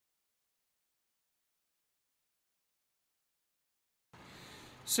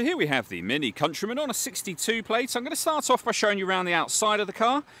So here we have the Mini Countryman on a 62 plate. I'm going to start off by showing you around the outside of the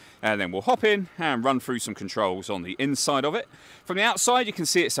car, and then we'll hop in and run through some controls on the inside of it. From the outside you can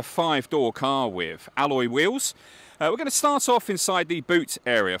see it's a 5-door car with alloy wheels. We're going to start off inside the boot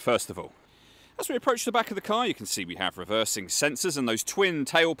area first of all. As we approach the back of the car, you can see we have reversing sensors and those twin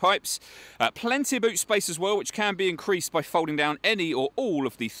tailpipes. Plenty of boot space as well, which can be increased by folding down any or all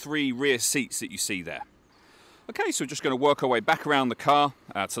of the 3 rear seats that you see there. Okay, so we're just going to work our way back around the car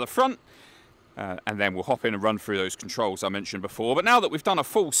to the front, and then we'll hop in and run through those controls I mentioned before. But now that we've done a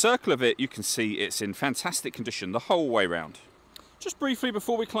full circle of it, you can see it's in fantastic condition the whole way round. Just briefly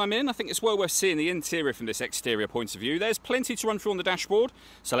before we climb in, I think it's well worth seeing the interior from this exterior point of view. There's plenty to run through on the dashboard,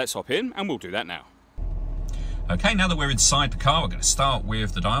 so let's hop in and we'll do that now. Okay, now that we're inside the car, we're going to start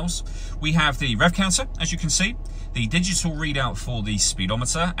with the dials. We have the rev counter, as you can see, the digital readout for the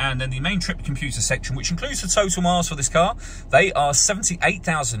speedometer, and then the main trip computer section, which includes the total miles for this car. They are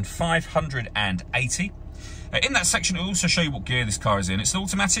 78,580. In that section, it'll also show you what gear this car is in. It's an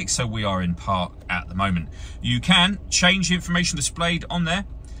automatic, so we are in park at the moment. You can change the information displayed on there,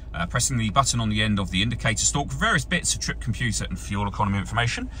 pressing the button on the end of the indicator stalk for various bits of trip computer and fuel economy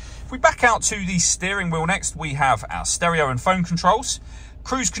information. If we back out to the steering wheel next, we have our stereo and phone controls,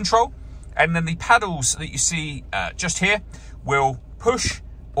 cruise control, and then the paddles that you see just here will push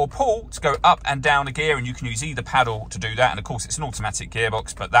or pull to go up and down a gear, and you can use either paddle to do that. And of course, it's an automatic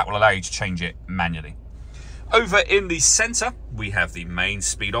gearbox, but that will allow you to change it manually. Over in the center, we have the main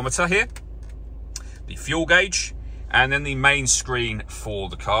speedometer here, the fuel gauge, and then the main screen for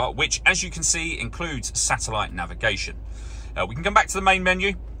the car, which, as you can see, includes satellite navigation. We can come back to the main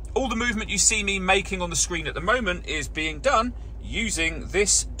menu. All the movement you see me making on the screen at the moment is being done using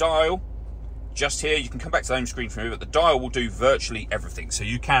this dial just here. You can come back to the home screen from here, but the dial will do virtually everything. So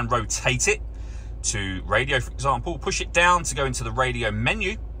you can rotate it to radio, for example, push it down to go into the radio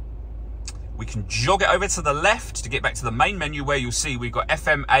menu. We can jog it over to the left to get back to the main menu, where you'll see we've got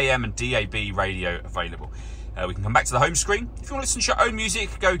FM, AM and DAB radio available. We can come back to the home screen. If you want to listen to your own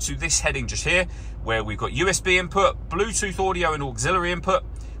music, go to this heading just here, where we've got USB input, Bluetooth audio and auxiliary input.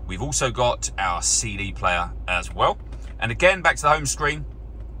 We've also got our CD player as well. And again, back to the home screen,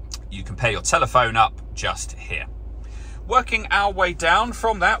 you can pair your telephone up just here. Working our way down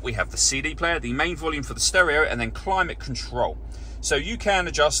from that, we have the CD player, the main volume for the stereo, and then climate control. So you can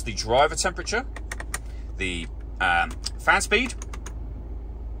adjust the driver temperature, the fan speed.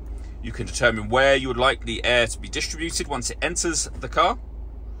 You can determine where you would like the air to be distributed once it enters the car.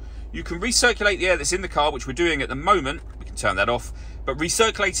 You can recirculate the air that's in the car, which we're doing at the moment. We can turn that off. But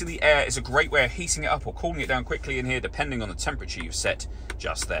recirculating the air is a great way of heating it up or cooling it down quickly in here, depending on the temperature you've set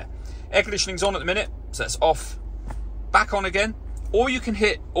just there. Air conditioning's on at the minute, so that's off, back on again. Or you can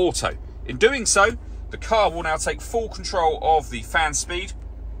hit auto. In doing so, the car will now take full control of the fan speed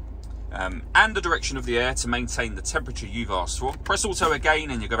and the direction of the air to maintain the temperature you've asked for. Press auto again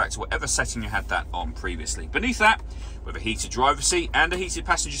and you go back to whatever setting you had that on previously. Beneath that, we have a heated driver's seat and a heated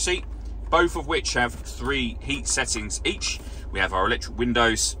passenger seat, both of which have 3 heat settings each. We have our electric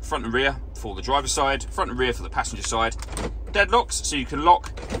windows, front and rear for the driver's side, front and rear for the passenger side. Deadlocks, so you can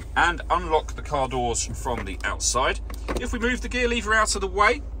lock and unlock the car doors from the outside. If we move the gear lever out of the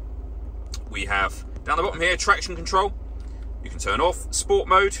way, we have down the bottom here, traction control. You can turn off sport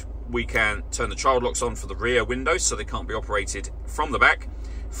mode. We can turn the child locks on for the rear windows so they can't be operated from the back.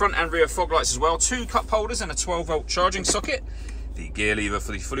 Front and rear fog lights as well. 2 cup holders and a 12-volt charging socket. The gear lever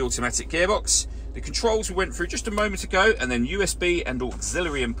for the fully automatic gearbox. The controls we went through just a moment ago, and then USB and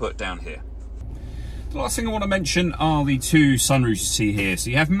auxiliary input down here. The last thing I want to mention are the 2 sunroofs you see here.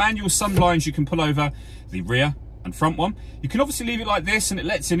 So you have manual sun blinds you can pull over the rear and front one. You can obviously leave it like this and it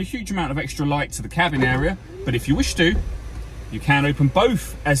lets in a huge amount of extra light to the cabin area, but if you wish to, you can open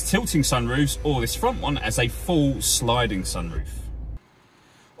both as tilting sunroofs or this front one as a full sliding sunroof.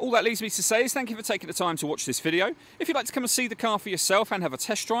 All that leaves me to say is thank you for taking the time to watch this video. If you'd like to come and see the car for yourself and have a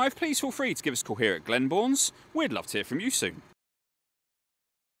test drive, please feel free to give us a call here at Glenbourne's. We'd love to hear from you soon.